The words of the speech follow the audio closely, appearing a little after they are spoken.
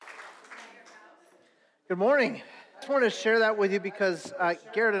Good morning. I just wanted to share that with you because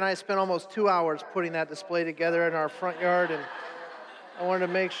Garrett and I spent almost 2 hours putting that display together in our front yard, and I wanted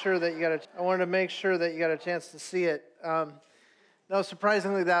to make sure that you got a chance to see it. No,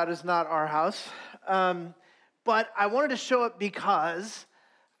 surprisingly, that is not our house, but I wanted to show it because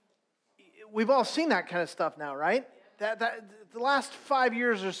we've all seen that kind of stuff now, right? That the last 5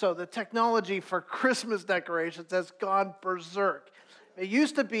 years or so, the technology for Christmas decorations has gone berserk. It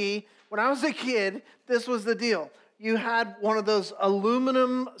used to be, when I was a kid, this was the deal. You had one of those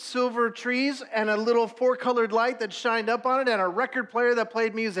aluminum silver trees and a little four-colored light that shined up on it and a record player that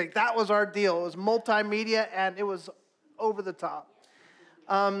played music. That was our deal. It was multimedia and it was over the top.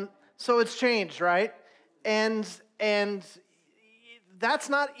 So it's changed, right? And that's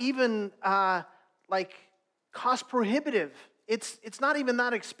not even like cost prohibitive. It's not even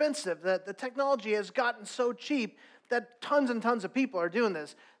that expensive. The technology has gotten so cheap that tons and tons of people are doing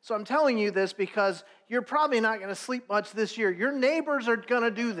this. So I'm telling you this because you're probably not going to sleep much this year. Your neighbors are going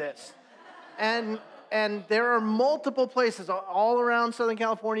to do this. And there are multiple places all around Southern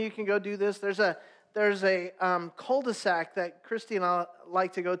California you can go do this. There's a cul-de-sac that Christy and I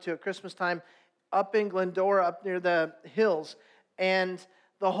like to go to at Christmas time up in Glendora, up near the hills. And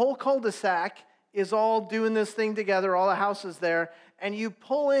the whole cul-de-sac is all doing this thing together, all the houses there, and you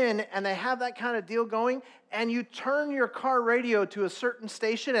pull in and they have that kind of deal going, and you turn your car radio to a certain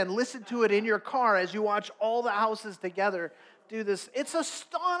station and listen to it in your car as you watch all the houses together do this. It's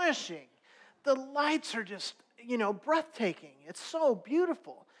astonishing. The lights are just, breathtaking. It's so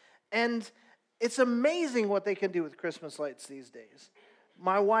beautiful. And it's amazing what they can do with Christmas lights these days.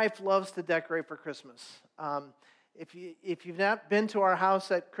 My wife loves to decorate for Christmas. If you've not been to our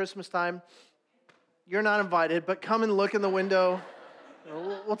house at Christmas time, you're not invited, but come and look in the window.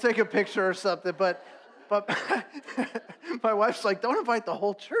 We'll take a picture or something, but my wife's like, don't invite the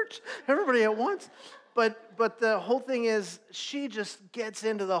whole church, everybody at once. But the whole thing is, she just gets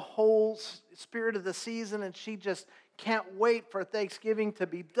into the whole spirit of the season, and she just can't wait for Thanksgiving to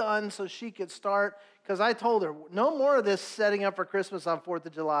be done so she could start. Because I told her, no more of this setting up for Christmas on 4th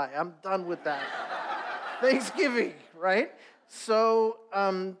of July. I'm done with that. Thanksgiving, right? So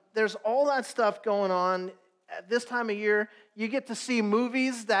there's all that stuff going on. At this time of year, you get to see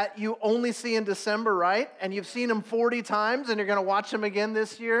movies that you only see in December, right? And you've seen them 40 times, and you're going to watch them again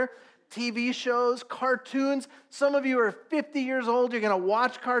this year. TV shows, cartoons. Some of you are 50 years old. You're going to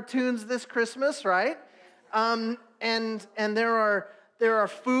watch cartoons this Christmas, right? And there are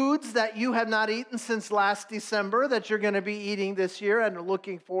foods that you have not eaten since last December that you're going to be eating this year and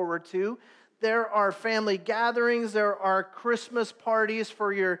looking forward to. There are family gatherings. There are Christmas parties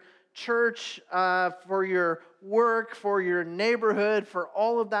for your church, for your work, for your neighborhood, for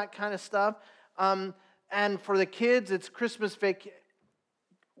all of that kind of stuff. And for the kids, it's Christmas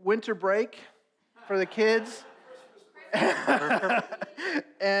winter break for the kids.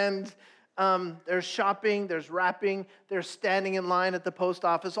 And there's shopping, there's wrapping, there's standing in line at the post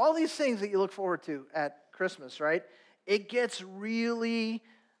office. All these things that you look forward to at Christmas, right? It gets really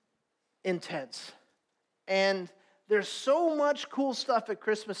intense. And there's so much cool stuff at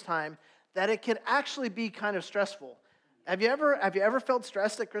Christmas time that it can actually be kind of stressful. Have you ever felt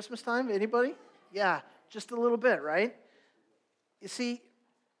stressed at Christmas time? Anybody? Yeah, just a little bit, right? You see,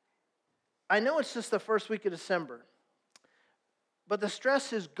 I know it's just the first week of December, but the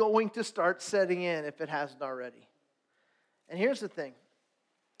stress is going to start setting in if it hasn't already. And here's the thing.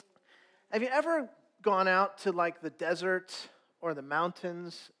 Have you ever gone out to like the desert or the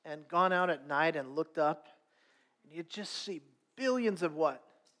mountains and gone out at night and looked up and you just see billions of what?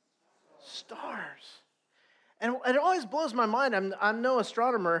 Stars. And it always blows my mind. I'm no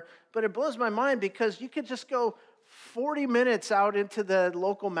astronomer, but it blows my mind because you could just go 40 minutes out into the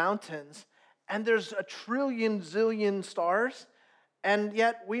local mountains and there's a trillion zillion stars, and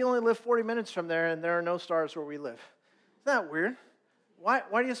yet we only live 40 minutes from there and there are no stars where we live. Isn't that weird? Why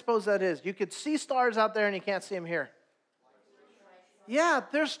do you suppose that is? You could see stars out there and you can't see them here. Yeah,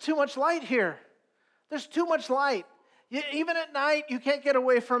 there's too much light here. There's too much light. Even at night, you can't get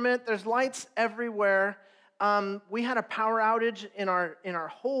away from it. There's lights everywhere. We had a power outage in our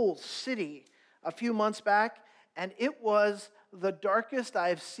whole city a few months back, and it was the darkest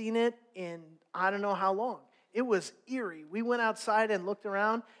I've seen it in I don't know how long. It was eerie. We went outside and looked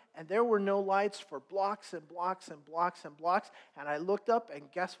around, and there were no lights for blocks and blocks and blocks and blocks. And I looked up, and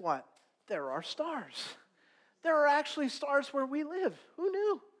guess what? There are stars. There are actually stars where we live. Who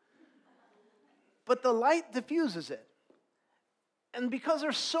knew? But the light diffuses it. And because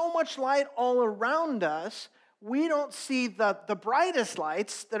there's so much light all around us, we don't see the brightest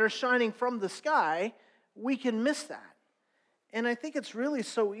lights that are shining from the sky. We can miss that. And I think it's really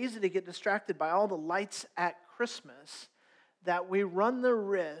so easy to get distracted by all the lights at Christmas that we run the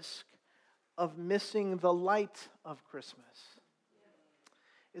risk of missing the light of Christmas.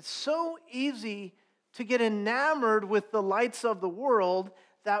 It's so easy to get enamored with the lights of the world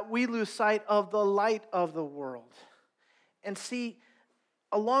that we lose sight of the light of the world. And see,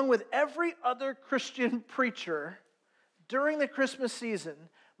 along with every other Christian preacher during the Christmas season,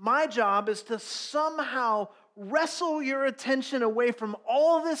 my job is to somehow wrestle your attention away from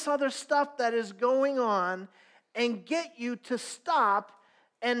all this other stuff that is going on and get you to stop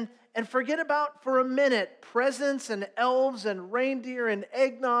and forget about for a minute presents and elves and reindeer and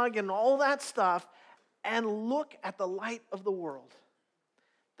eggnog and all that stuff and look at the light of the world.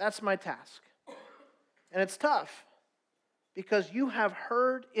 That's my task. And it's tough because you have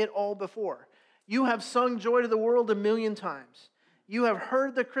heard it all before. You have sung Joy to the World a million times. You have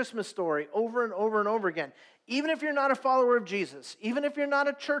heard the Christmas story over and over and over again. Even if you're not a follower of Jesus, even if you're not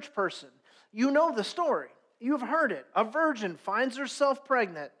a church person, you know the story. You've heard it. A virgin finds herself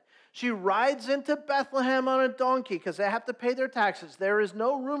pregnant. She rides into Bethlehem on a donkey because they have to pay their taxes. There is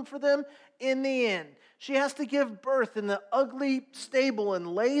no room for them in the inn. She has to give birth in the ugly stable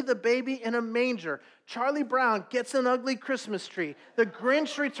and lay the baby in a manger. Charlie Brown gets an ugly Christmas tree. The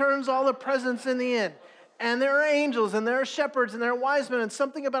Grinch returns all the presents in the inn. And there are angels, and there are shepherds, and there are wise men, and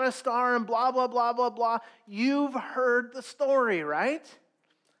something about a star, and blah, blah, blah, blah, blah. You've heard the story, right?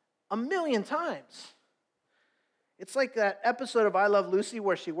 A million times. It's like that episode of I Love Lucy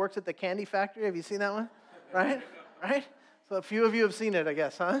where she works at the candy factory. Have you seen that one? Right? Right? So a few of you have seen it, I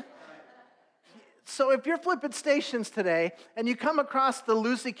guess, huh? So if you're flipping stations today and you come across the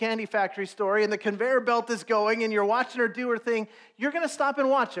Lucy Candy Factory story and the conveyor belt is going and you're watching her do her thing, you're going to stop and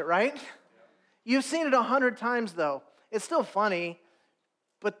watch it, right? You've seen it 100 times, though. It's still funny,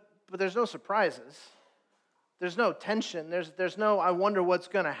 but there's no surprises. There's no tension. There's no, I wonder what's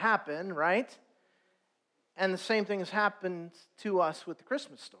going to happen, right? And the same thing has happened to us with the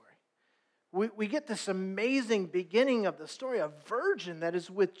Christmas story. We get this amazing beginning of the story, a virgin that is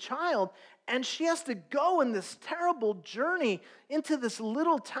with child, and she has to go in this terrible journey into this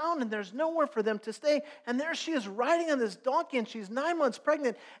little town, and there's nowhere for them to stay. And there she is riding on this donkey, and she's 9 months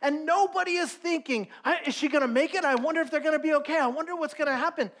pregnant, and nobody is thinking, is she going to make it? I wonder if they're going to be okay. I wonder what's going to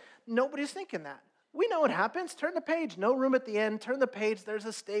happen. Nobody's thinking that. We know what happens. Turn the page. No room at the end. Turn the page. There's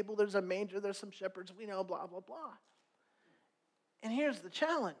a stable. There's a manger. There's some shepherds. We know, blah, blah, blah. And here's the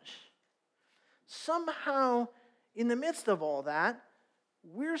challenge. Somehow, in the midst of all that,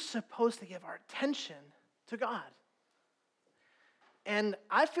 we're supposed to give our attention to God. And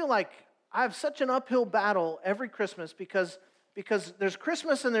I feel like I have such an uphill battle every Christmas because there's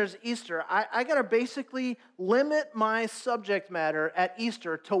Christmas and there's Easter. I got to basically limit my subject matter at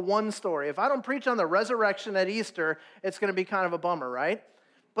Easter to one story. If I don't preach on the resurrection at Easter, it's going to be kind of a bummer, right?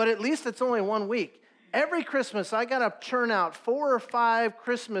 But at least it's only 1 week. Every Christmas, I got to churn out 4 or 5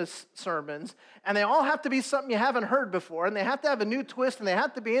 Christmas sermons, and they all have to be something you haven't heard before, and they have to have a new twist, and they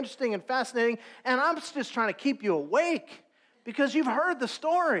have to be interesting and fascinating, and I'm just trying to keep you awake because you've heard the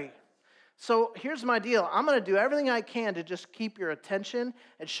story. So here's my deal. I'm going to do everything I can to just keep your attention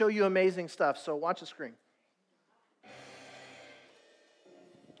and show you amazing stuff. So watch the screen.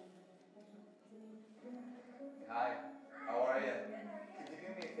 Hi, how are you? Could you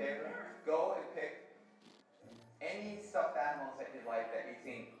do me a favor? Go and pick any stuffed animals that you like that you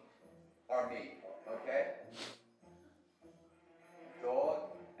think are me, okay? A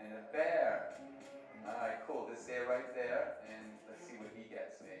dog and a bear. All right, cool. Just stay right there, and let's see what he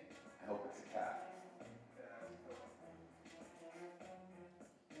gets me. I hope it's a cat.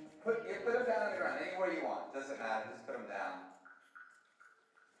 Put him down on the ground, anywhere you want. Doesn't matter, just put him down.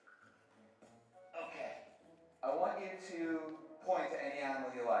 Okay. I want you to point to any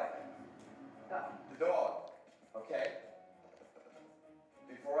animal you like. The dog, okay?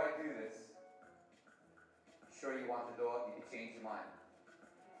 Before I do this, sure you want the dog? You can change your mind.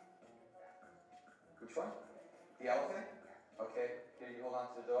 Which one? The elephant? Okay, here you hold on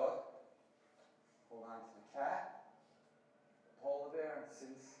to the dog. Hold on to the cat. Hold the bear, and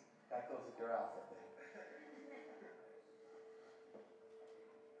since that goes with your outfit then.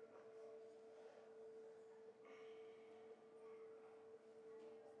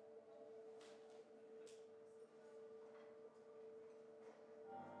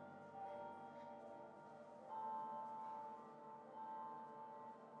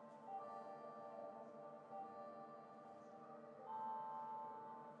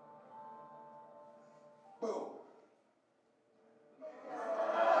 Boom.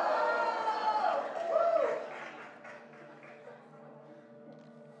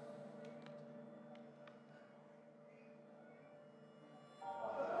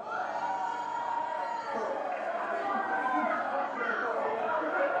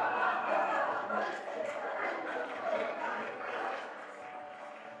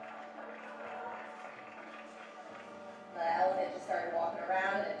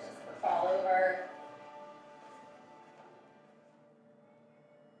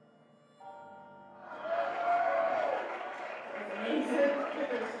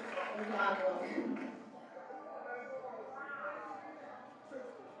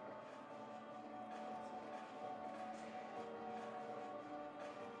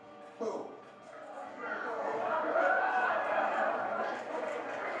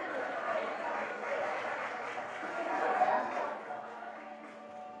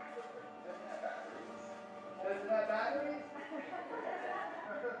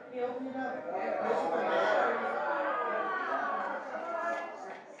 The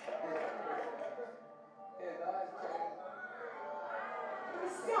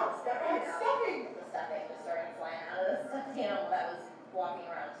stuffing just started flying out of the stuffed animal that was walking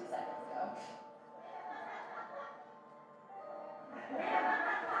around 2 seconds ago.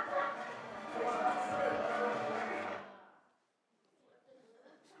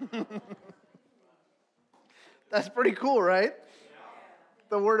 That's pretty cool, right?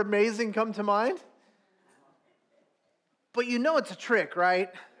 The word amazing come to mind. But you know it's a trick, right?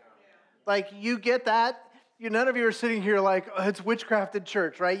 Like, you get that. None of you are sitting here like, oh, it's witchcraft in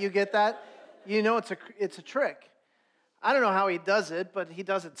church, right? You get that? You know it's a trick. I don't know how he does it, but he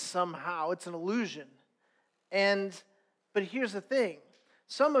does it somehow. It's an illusion. But here's the thing.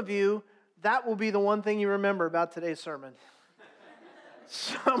 Some of you, that will be the one thing you remember about today's sermon.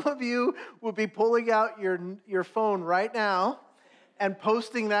 Some of you will be pulling out your phone right now and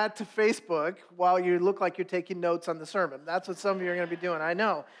posting that to Facebook while you look like you're taking notes on the sermon. That's what some of you are going to be doing, I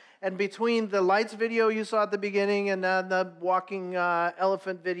know. And between the lights video you saw at the beginning and the walking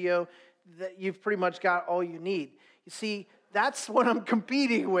elephant video, that you've pretty much got all you need. You see, that's what I'm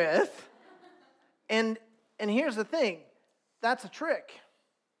competing with. And here's the thing. That's a trick.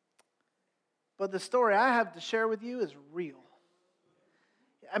 But the story I have to share with you is real.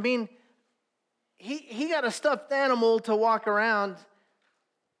 I mean, he got a stuffed animal to walk around,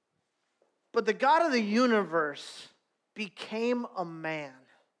 but the God of the universe became a man.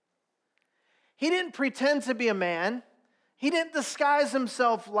 He didn't pretend to be a man. He didn't disguise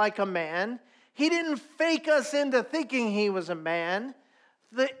himself like a man. He didn't fake us into thinking he was a man.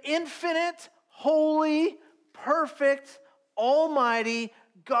 The infinite, holy, perfect, almighty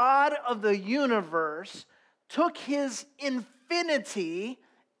God of the universe took his infinity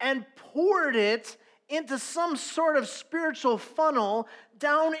and poured it into some sort of spiritual funnel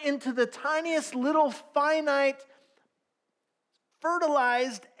down into the tiniest little finite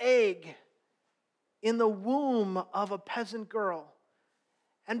fertilized egg in the womb of a peasant girl.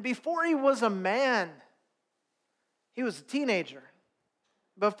 And before he was a man, he was a teenager.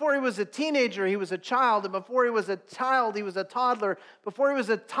 Before he was a teenager, he was a child. And before he was a child, he was a toddler. Before he was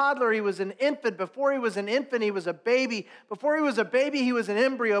a toddler, he was an infant. Before he was an infant, he was a baby. Before he was a baby, he was an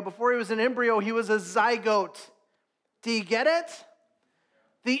embryo. Before he was an embryo, he was a zygote. Do you get it?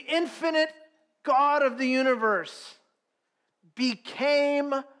 The infinite God of the universe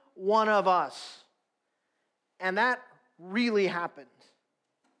became one of us. And that really happened.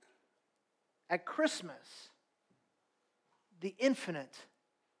 At Christmas, the infinite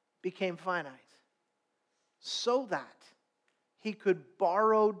became finite so that he could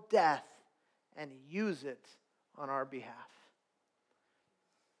borrow death and use it on our behalf.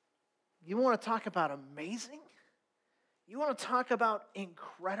 You want to talk about amazing? You want to talk about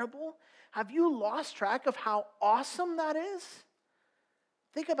incredible? Have you lost track of how awesome that is?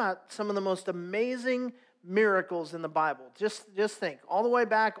 Think about some of the most amazing miracles in the Bible. Just think. All the way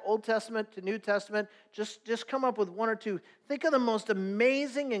back, Old Testament to New Testament, just come up with one or two. Think of the most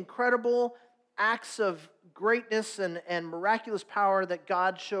amazing, incredible acts of greatness and miraculous power that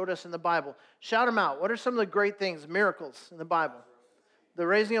God showed us in the Bible. Shout them out. What are some of the great things, miracles in the Bible? The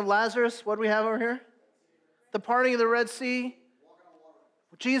raising of Lazarus. What do we have over here? The parting of the Red Sea.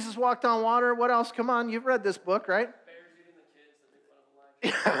 Jesus walked on water. What else? Come on, you've read this book, right? Bears eating the kids that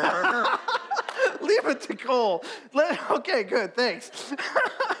make fun of Elijah. Leave it to Cole. Okay, good, thanks.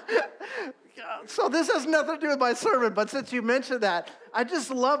 So this has nothing to do with my sermon, but since you mentioned that, I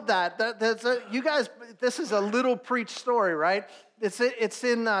just love that. You guys, this is a little preached story, right? It's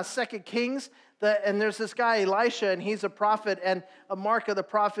in 2 Kings, and there's this guy, Elisha, and he's a prophet, and a mark of the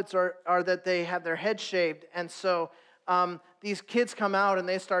prophets are that they have their head shaved. And so these kids come out, and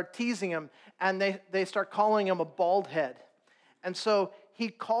they start teasing him, and they start calling him a bald head. And so he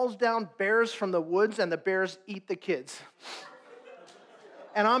calls down bears from the woods, and the bears eat the kids.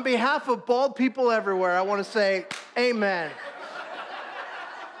 And on behalf of bald people everywhere, I want to say, amen.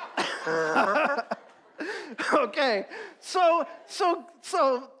 Okay, so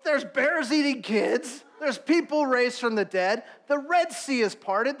there's bears eating kids. There's people raised from the dead. The Red Sea is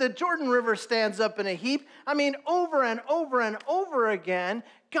parted. The Jordan River stands up in a heap. I mean, over and over and over again,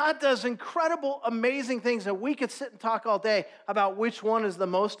 God does incredible, amazing things. And we could sit and talk all day about which one is the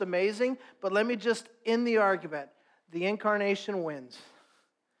most amazing. But let me just end the argument. The incarnation wins.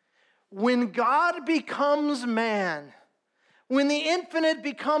 When God becomes man, when the infinite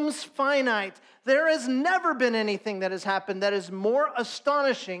becomes finite, there has never been anything that has happened that is more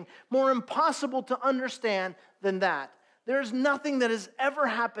astonishing, more impossible to understand than that. There's nothing that has ever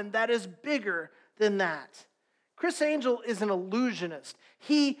happened that is bigger than that. Chris Angel is an illusionist.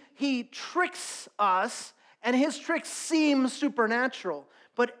 He tricks us, and his tricks seem supernatural.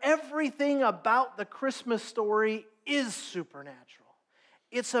 But everything about the Christmas story is supernatural.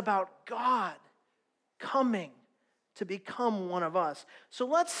 It's about God coming to become one of us. So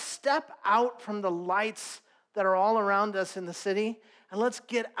let's step out from the lights that are all around us in the city, and let's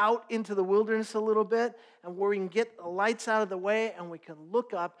get out into the wilderness a little bit, and where we can get the lights out of the way, and we can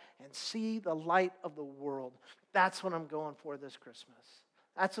look up and see the light of the world. That's what I'm going for this Christmas.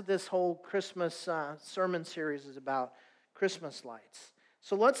 That's what this whole Christmas sermon series is about, Christmas lights.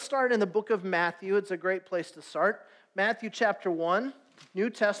 So let's start in the book of Matthew. It's a great place to start. Matthew chapter 1, New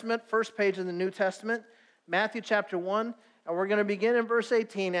Testament, first page of the New Testament. Matthew chapter 1, and we're going to begin in verse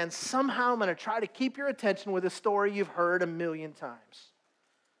 18, and somehow I'm going to try to keep your attention with a story you've heard a million times.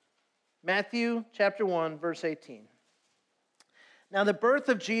 Matthew chapter 1, verse 18. Now the birth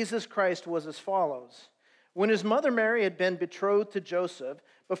of Jesus Christ was as follows. When his mother Mary had been betrothed to Joseph,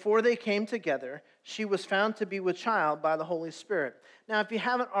 before they came together, she was found to be with child by the Holy Spirit. Now, if you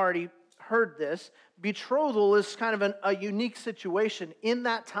haven't already heard this, betrothal is kind of a unique situation in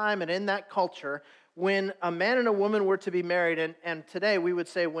that time and in that culture when a man and a woman were to be married, and today we would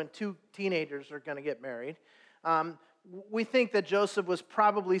say when two teenagers are going to get married. We think that Joseph was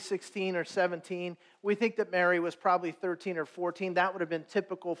probably 16 or 17. We think that Mary was probably 13 or 14. That would have been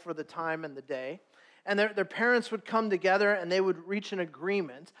typical for the time and the day. And their parents would come together and they would reach an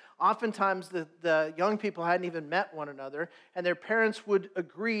agreement. Oftentimes the young people hadn't even met one another, and their parents would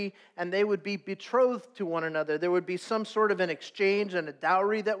agree and they would be betrothed to one another. There would be some sort of an exchange and a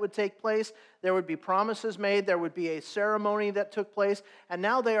dowry that would take place. There would be promises made. There would be a ceremony that took place. And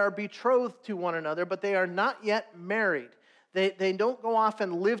now they are betrothed to one another, but they are not yet married. They don't go off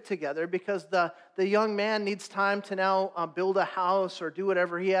and live together because the young man needs time to now build a house or do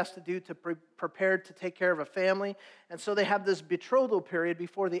whatever he has to do to prepare to take care of a family. And so they have this betrothal period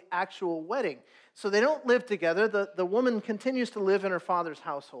before the actual wedding. So they don't live together. The woman continues to live in her father's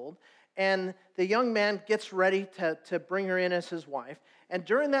household. And the young man gets ready to bring her in as his wife. And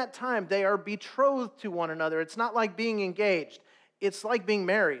during that time, they are betrothed to one another. It's not like being engaged. It's like being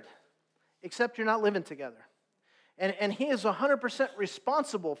married, except you're not living together. And he is 100%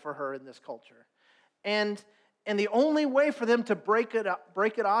 responsible for her in this culture. And the only way for them to break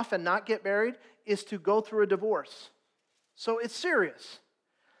it off and not get married is to go through a divorce. So it's serious.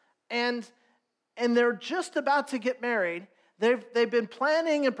 And they're just about to get married. They've been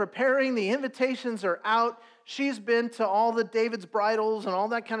planning and preparing. The invitations are out. She's been to all the David's bridals and all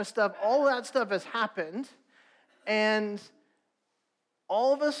that kind of stuff. All that stuff has happened. And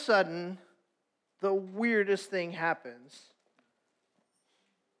all of a sudden, the weirdest thing happens.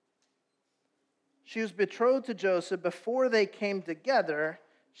 She was betrothed to Joseph. Before they came together,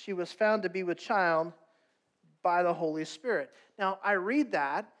 she was found to be with child by the Holy Spirit. Now, I read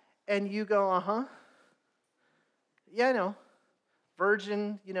that, and you go, uh-huh. Yeah, I know.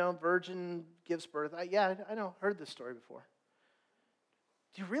 Virgin gives birth. I know, heard this story before.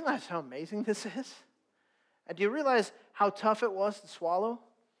 Do you realize how amazing this is? And do you realize how tough it was to swallow?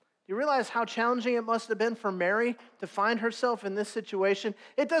 Do you realize how challenging it must have been for Mary to find herself in this situation?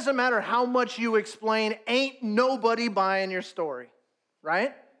 It doesn't matter how much you explain, ain't nobody buying your story,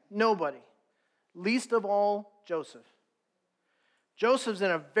 right? Nobody. Least of all, Joseph. Joseph's in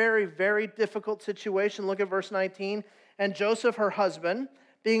a very, very difficult situation. Look at verse 19. And Joseph, her husband,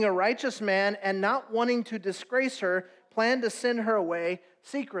 being a righteous man and not wanting to disgrace her, planned to send her away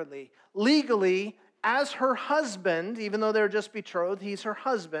secretly. Legally, as her husband, even though they're just betrothed, he's her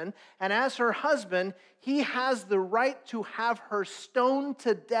husband. And as her husband, he has the right to have her stoned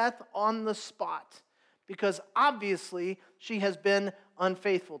to death on the spot. Because obviously, she has been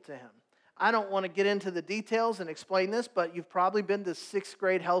unfaithful to him. I don't want to get into the details and explain this, but you've probably been to 6th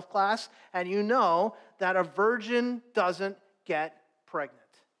grade health class, and you know that a virgin doesn't get pregnant.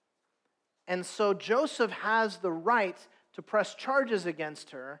 And so Joseph has the right to press charges against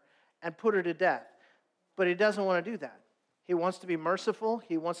her and put her to death. But he doesn't want to do that. He wants to be merciful.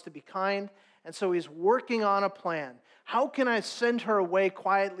 He wants to be kind. And so he's working on a plan. How can I send her away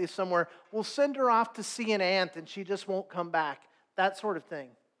quietly somewhere? We'll send her off to see an aunt and she just won't come back. That sort of thing.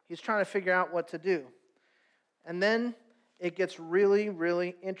 He's trying to figure out what to do. And then it gets really,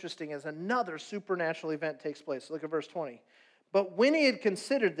 really interesting as another supernatural event takes place. Look at verse 20. But when he had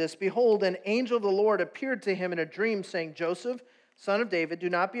considered this, behold, an angel of the Lord appeared to him in a dream, saying, Joseph, son of David, do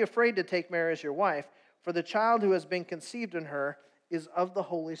not be afraid to take Mary as your wife, for the child who has been conceived in her is of the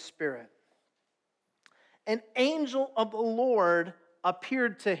Holy Spirit. An angel of the Lord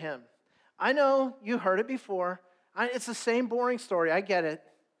appeared to him. I know you heard it before. It's the same boring story. I get it.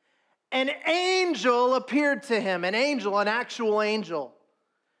 an angel appeared to him. An angel, an actual angel.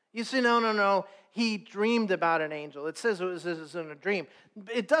 You say, no. He dreamed about an angel. It says it was in a dream.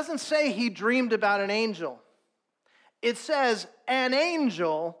 It doesn't say he dreamed about an angel. It says an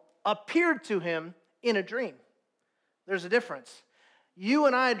angel appeared to him in a dream. There's a difference. You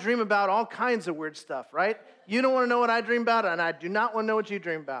and I dream about all kinds of weird stuff, right? You don't want to know what I dream about, and I do not want to know what you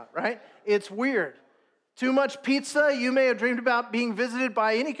dream about, right? It's weird. Too much pizza, you may have dreamed about being visited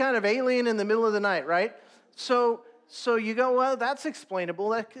by any kind of alien in the middle of the night, right? So you go, well, that's explainable.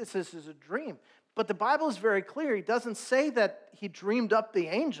 This is a dream. But the Bible is very clear. He doesn't say that he dreamed up the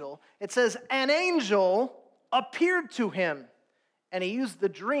angel. It says an angel appeared to him. And he used the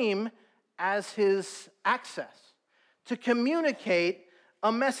dream as his access to communicate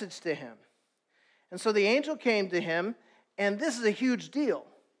a message to him. And so the angel came to him, and this is a huge deal.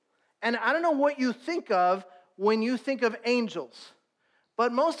 And I don't know what you think of when you think of angels,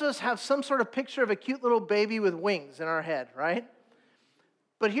 but most of us have some sort of picture of a cute little baby with wings in our head, right?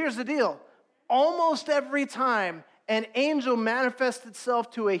 But here's the deal. Almost every time an angel manifests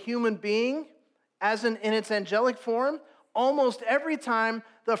itself to a human being in its angelic form, almost every time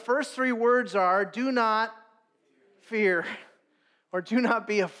the first three words are, do not fear, or do not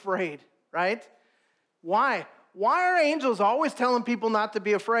be afraid, right? Why? Why are angels always telling people not to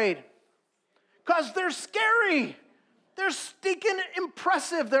be afraid? Because they're scary. They're stinking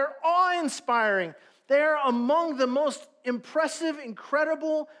impressive. They're awe-inspiring. They're among the most impressive,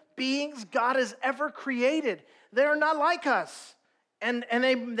 incredible beings God has ever created. They're not like us. And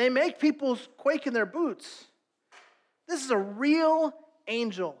they make people quake in their boots. This is a real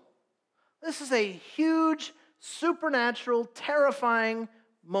angel. This is a huge, supernatural, terrifying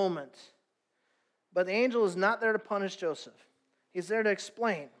moment. But the angel is not there to punish Joseph. He's there to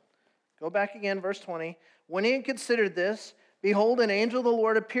explain. Go back again, verse 20. When he had considered this, behold, an angel of the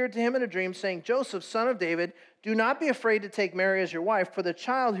Lord appeared to him in a dream, saying, Joseph, son of David, do not be afraid to take Mary as your wife, for the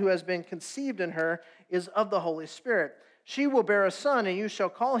child who has been conceived in her is of the Holy Spirit. She will bear a son, and you shall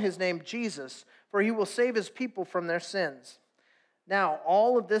call his name Jesus, for he will save his people from their sins. Now,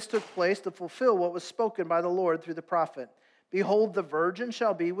 all of this took place to fulfill what was spoken by the Lord through the prophet. Behold, the virgin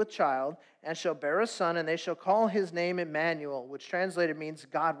shall be with child, and shall bear a son, and they shall call his name Emmanuel, which translated means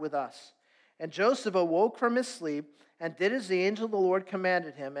God with us. And Joseph awoke from his sleep, and did as the angel of the Lord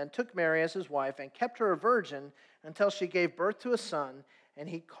commanded him, and took Mary as his wife, and kept her a virgin until she gave birth to a son, and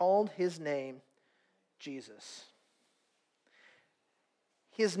he called his name Jesus.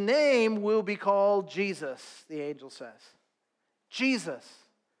 His name will be called Jesus, the angel says. Jesus.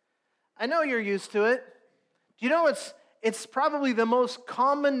 I know you're used to it. Do you know it's probably the most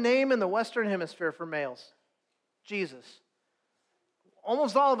common name in the Western Hemisphere for males? Jesus.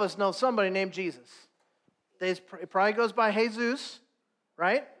 Almost all of us know somebody named Jesus. It probably goes by Jesus,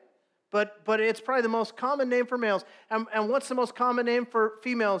 right? But it's probably the most common name for males. And what's the most common name for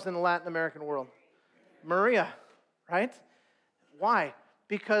females in the Latin American world? Maria, right? Why?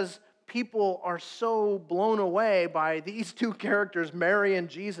 Because people are so blown away by these two characters, Mary and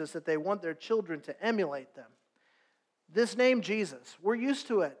Jesus, that they want their children to emulate them. This name, Jesus, we're used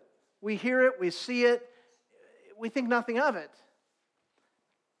to it. We hear it, we see it, we think nothing of it.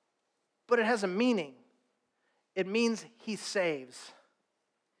 But it has a meaning. It means he saves.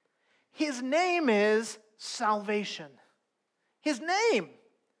 His name is salvation. His name.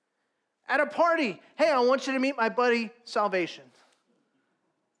 At a party, hey, I want you to meet my buddy, Salvation.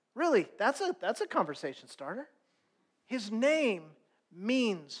 Really, that's a conversation starter. His name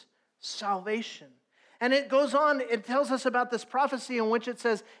means salvation. And it goes on, it tells us about this prophecy in which it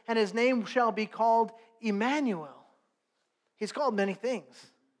says, and his name shall be called Emmanuel. He's called many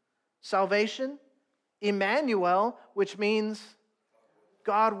things. Salvation, Emmanuel, which means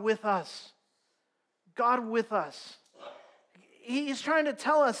God with us. God with us. He's trying to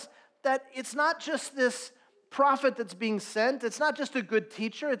tell us that it's not just this prophet that's being sent. It's not just a good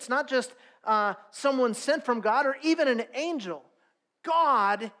teacher. It's not just someone sent from God or even an angel.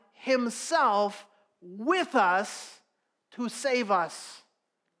 God himself with us to save us.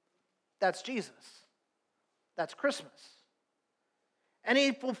 That's Jesus. That's Christmas. And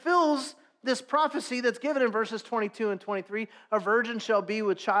he fulfills this prophecy that's given in verses 22 and 23. A virgin shall be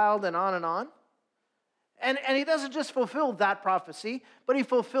with child, and on and on. And he doesn't just fulfill that prophecy, but he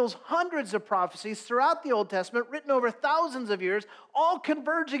fulfills hundreds of prophecies throughout the Old Testament, written over thousands of years, all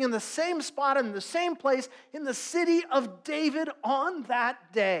converging in the same spot, in the same place, in the city of David on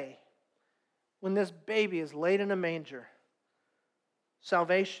that day, when this baby is laid in a manger.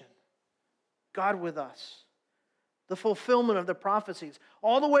 Salvation, God with us, the fulfillment of the prophecies,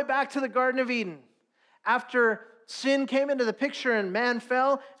 all the way back to the Garden of Eden. After sin came into the picture and man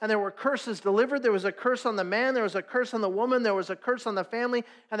fell, and there were curses delivered. There was a curse on the man, there was a curse on the woman, there was a curse on the family,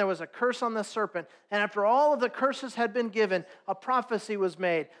 and there was a curse on the serpent. And after all of the curses had been given, a prophecy was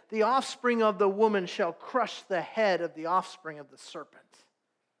made. The offspring of the woman shall crush the head of the offspring of the serpent.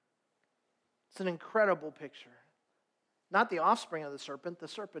 It's an incredible picture. Not the offspring of the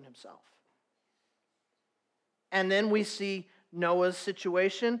serpent himself. And then we see Noah's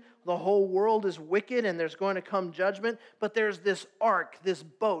situation. The whole world is wicked and there's going to come judgment. But there's this ark, this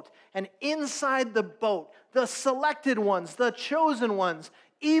boat. And inside the boat, the selected ones, the chosen ones,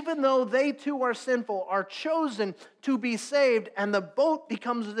 even though they too are sinful, are chosen to be saved. And the boat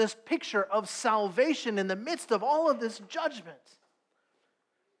becomes this picture of salvation in the midst of all of this judgment.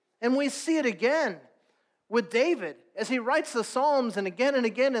 And we see it again with David. As he writes the Psalms, and again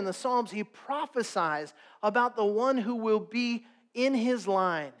in the Psalms, he prophesies about the one who will be in his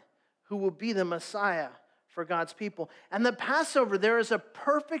line, who will be the Messiah for God's people. And the Passover, there is a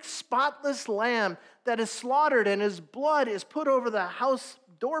perfect, spotless lamb that is slaughtered, and his blood is put over the house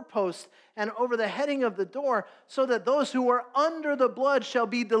doorpost and over the heading of the door, so that those who are under the blood shall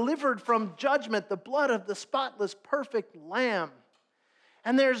be delivered from judgment, the blood of the spotless, perfect lamb.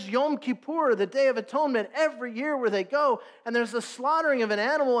 And there's Yom Kippur, the Day of Atonement, every year where they go, and there's the slaughtering of an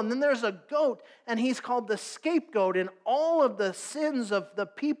animal, and then there's a goat, and he's called the scapegoat, and all of the sins of the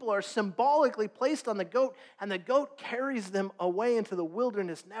people are symbolically placed on the goat, and the goat carries them away into the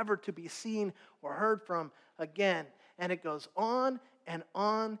wilderness, never to be seen or heard from again. And it goes on and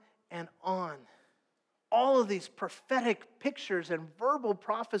on and on. All of these prophetic pictures and verbal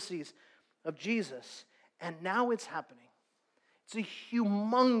prophecies of Jesus, and now it's happening. It's a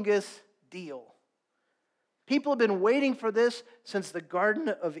humongous deal. People have been waiting for this since the Garden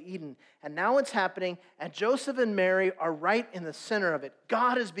of Eden, and now it's happening, and Joseph and Mary are right in the center of it.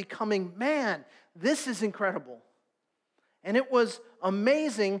 God is becoming man. This is incredible. And it was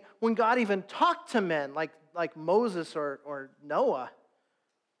amazing when God even talked to men like Moses or Noah.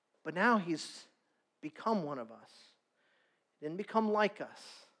 But now he's become one of us. He didn't become like us.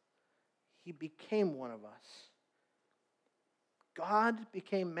 He became one of us. God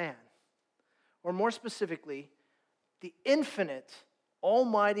became man. Or more specifically, the infinite,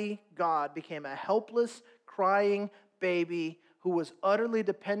 almighty God became a helpless, crying baby who was utterly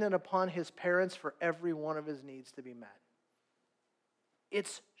dependent upon his parents for every one of his needs to be met.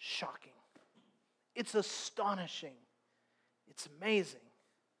 It's shocking. It's astonishing. It's amazing.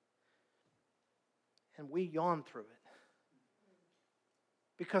 And we yawn through it.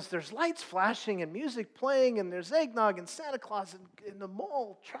 Because there's lights flashing and music playing and there's eggnog and Santa Claus in the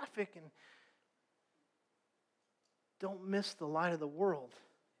mall traffic. And don't miss the light of the world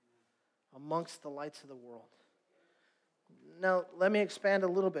amongst the lights of the world. Now, let me expand a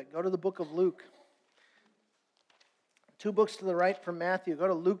little bit. Go to the book of Luke. 2 books to the right from Matthew. Go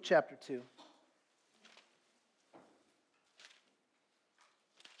to Luke chapter 2.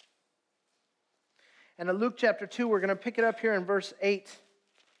 And in Luke chapter 2, we're going to pick it up here in verse 8.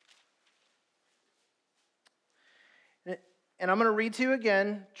 And I'm going to read to you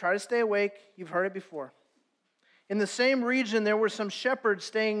again. Try to stay awake. You've heard it before. In the same region, there were some shepherds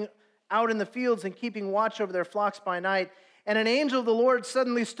staying out in the fields and keeping watch over their flocks by night. And an angel of the Lord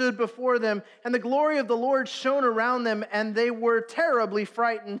suddenly stood before them, and the glory of the Lord shone around them, and they were terribly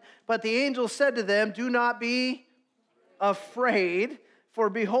frightened. But the angel said to them, "Do not be afraid,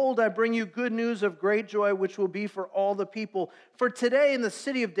 for behold, I bring you good news of great joy, which will be for all the people. For today in the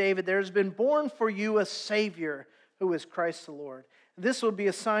city of David there has been born for you a Savior, who is Christ the Lord. This will be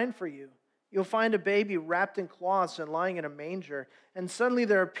a sign for you. You'll find a baby wrapped in cloths and lying in a manger." And suddenly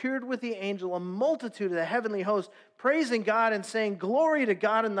there appeared with the angel a multitude of the heavenly host, praising God and saying, "Glory to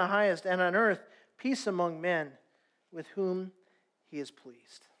God in the highest, and on earth peace among men with whom he is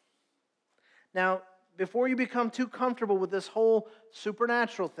pleased." Now, before you become too comfortable with this whole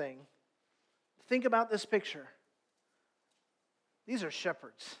supernatural thing, think about this picture. These are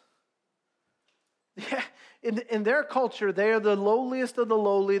shepherds. Yeah, in their culture, they are the lowliest of the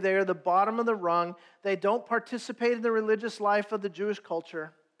lowly. They are the bottom of the rung. They don't participate in the religious life of the Jewish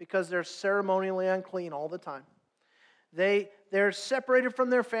culture because they're ceremonially unclean all the time. They're separated from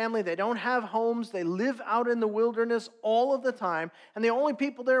their family. They don't have homes. They live out in the wilderness all of the time. And the only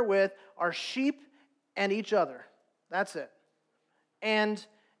people they're with are sheep and each other. That's it. And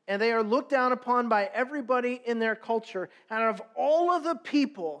they are looked down upon by everybody in their culture. And out of all of the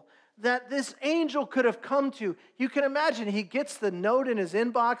people that this angel could have come to, you can imagine he gets the note in his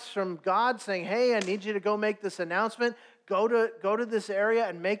inbox from God saying, "Hey, I need you to go make this announcement. Go to this area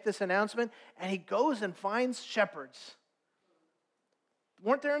and make this announcement." And he goes and finds shepherds.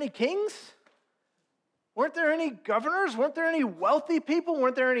 Weren't there any kings? Weren't there any governors? Weren't there any wealthy people?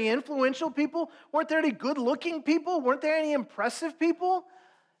 Weren't there any influential people? Weren't there any good-looking people? Weren't there any impressive people?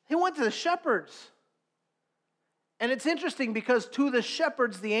 He went to the shepherds. And it's interesting because to the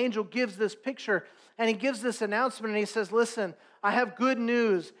shepherds, the angel gives this picture and he gives this announcement and he says, listen, I have good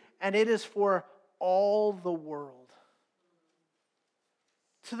news and it is for all the world.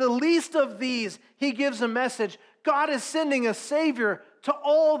 To the least of these, he gives a message. God is sending a Savior to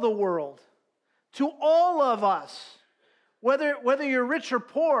all the world, to all of us. Whether you're rich or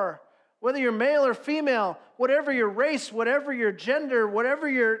poor, whether you're male or female, whatever your race, whatever your gender, whatever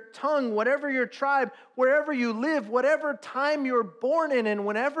your tongue, whatever your tribe, wherever you live, whatever time you're born in, and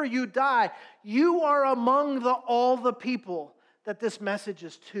whenever you die, you are among all the people that this message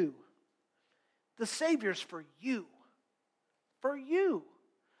is to. The Savior's for you. For you.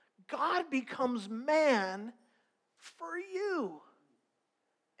 God becomes man for you.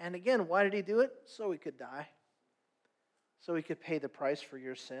 And again, why did he do it? So he could die. So he could pay the price for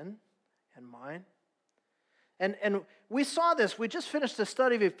your sin and mine. And we saw this. We just finished a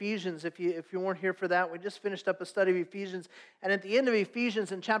study of Ephesians. If you weren't here for that, we just finished up a study of Ephesians. And at the end of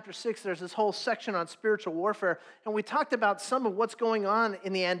Ephesians in chapter 6, there's this whole section on spiritual warfare. And we talked about some of what's going on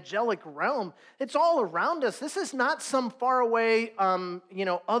in the angelic realm. It's all around us. This is not some faraway,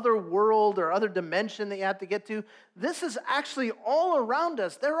 other world or other dimension that you have to get to. This is actually all around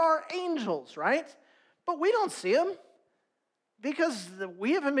us. There are angels, right? But we don't see them because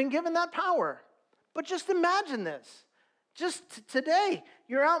we haven't been given that power. But just imagine this. Just today,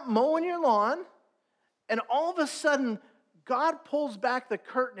 you're out mowing your lawn, and all of a sudden, God pulls back the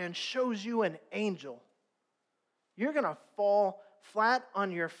curtain and shows you an angel. You're going to fall flat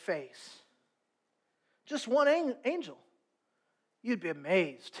on your face. Just one angel. You'd be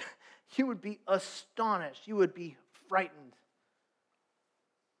amazed. You would be astonished. You would be frightened.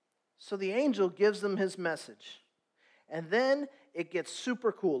 So the angel gives them his message. And then it gets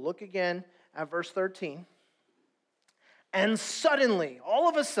super cool. Look again at verse 13. And suddenly, all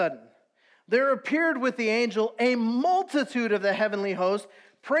of a sudden, there appeared with the angel a multitude of the heavenly host,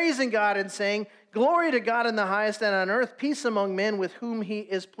 praising God and saying, Glory to God in the highest, and on earth peace among men with whom he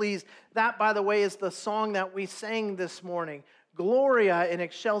is pleased. That, by the way, is the song that we sang this morning. Gloria in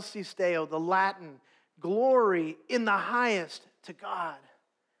excelsis Deo, the Latin. Glory in the highest to God.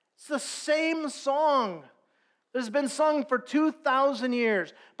 It's the same song. It's been sung for 2,000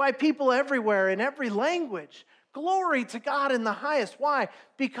 years by people everywhere in every language. Glory to God in the highest. Why?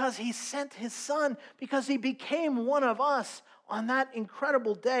 Because he sent his son, because he became one of us on that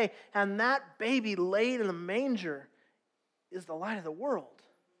incredible day, and that baby laid in the manger is the light of the world.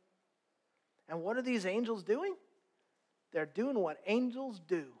 And what are these angels doing? They're doing what angels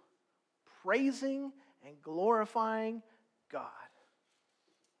do, praising and glorifying God.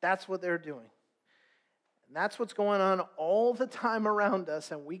 That's what they're doing. And that's what's going on all the time around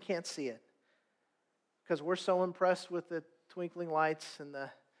us, and we can't see it because we're so impressed with the twinkling lights and the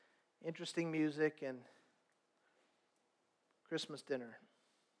interesting music and Christmas dinner.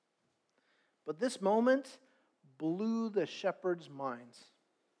 But this moment blew the shepherds' minds.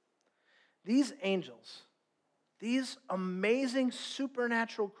 These angels, these amazing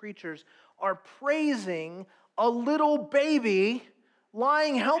supernatural creatures, are praising a little baby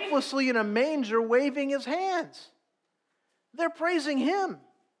lying helplessly in a manger, waving his hands. They're praising him.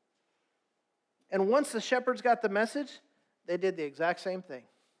 And once the shepherds got the message, they did the exact same thing.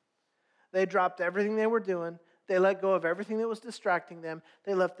 They dropped everything they were doing. They let go of everything that was distracting them.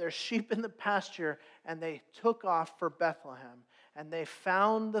 They left their sheep in the pasture, and they took off for Bethlehem. And they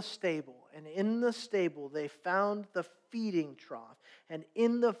found the stable. And in the stable, they found the feeding trough. And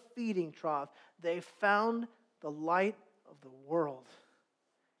in the feeding trough, they found the light of the world.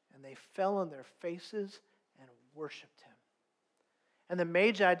 And they fell on their faces and worshiped him. And the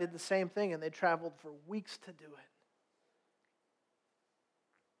Magi did the same thing, and they traveled for weeks to do it.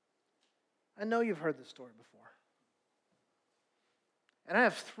 I know you've heard this story before. And I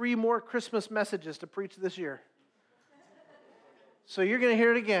have 3 more Christmas messages to preach this year. So you're going to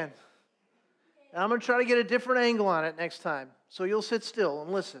hear it again. And I'm going to try to get a different angle on it next time. So you'll sit still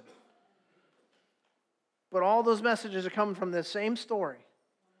and listen. But all those messages are coming from this same story.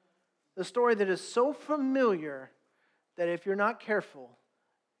 The story that is so familiar that if you're not careful,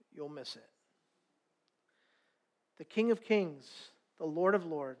 you'll miss it. The King of Kings, the Lord of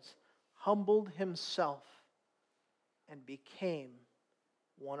Lords, humbled himself and became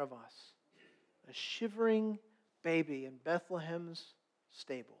one of us. A shivering baby in Bethlehem's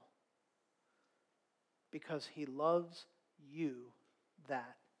stable. Because he loves you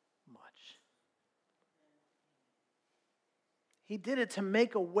that much. He did it to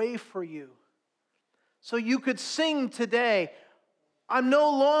make a way for you So you could sing today, I'm no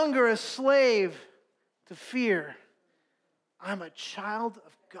longer a slave to fear. I'm a child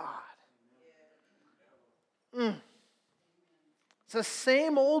of God. It's the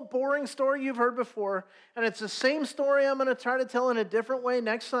same old boring story you've heard before, and it's the same story I'm going to try to tell in a different way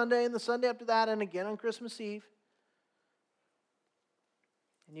next Sunday and the Sunday after that and again on Christmas Eve.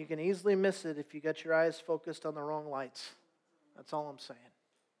 And you can easily miss it if you got your eyes focused on the wrong lights. That's all I'm saying.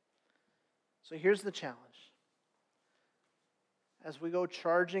 So here's the challenge. As we go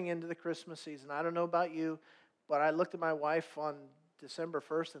charging into the Christmas season, I don't know about you, but I looked at my wife on December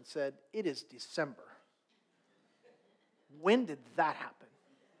 1st and said, it is December. When did that happen?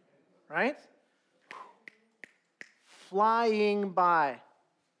 Right? Flying by.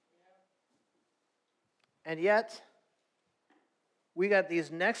 And yet, we got these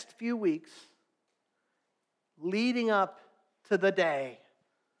next few weeks leading up to the day.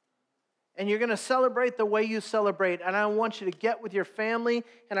 And you're going to celebrate the way you celebrate. And I want you to get with your family.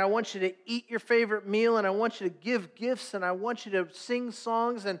 And I want you to eat your favorite meal. And I want you to give gifts. And I want you to sing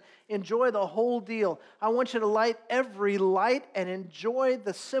songs and enjoy the whole deal. I want you to light every light and enjoy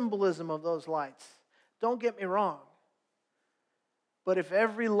the symbolism of those lights. Don't get me wrong. But if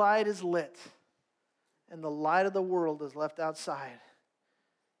every light is lit and the light of the world is left outside,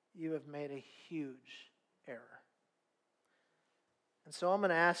 you have made a huge error. And so I'm going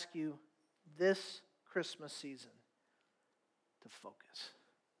to ask you this Christmas season to focus.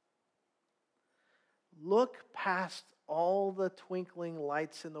 Look past all the twinkling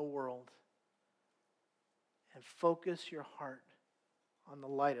lights in the world and focus your heart on the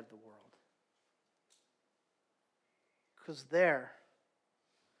light of the world. Because there,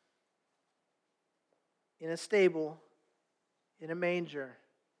 in a stable, in a manger,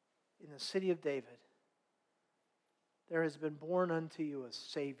 in the city of David, there has been born unto you a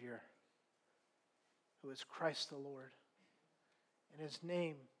Savior, who is Christ the Lord. And his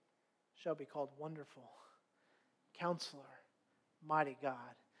name shall be called Wonderful, Counselor, Mighty God,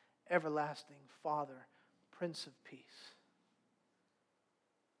 Everlasting Father, Prince of Peace.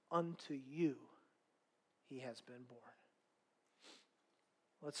 Unto you he has been born.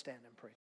 Let's stand and pray.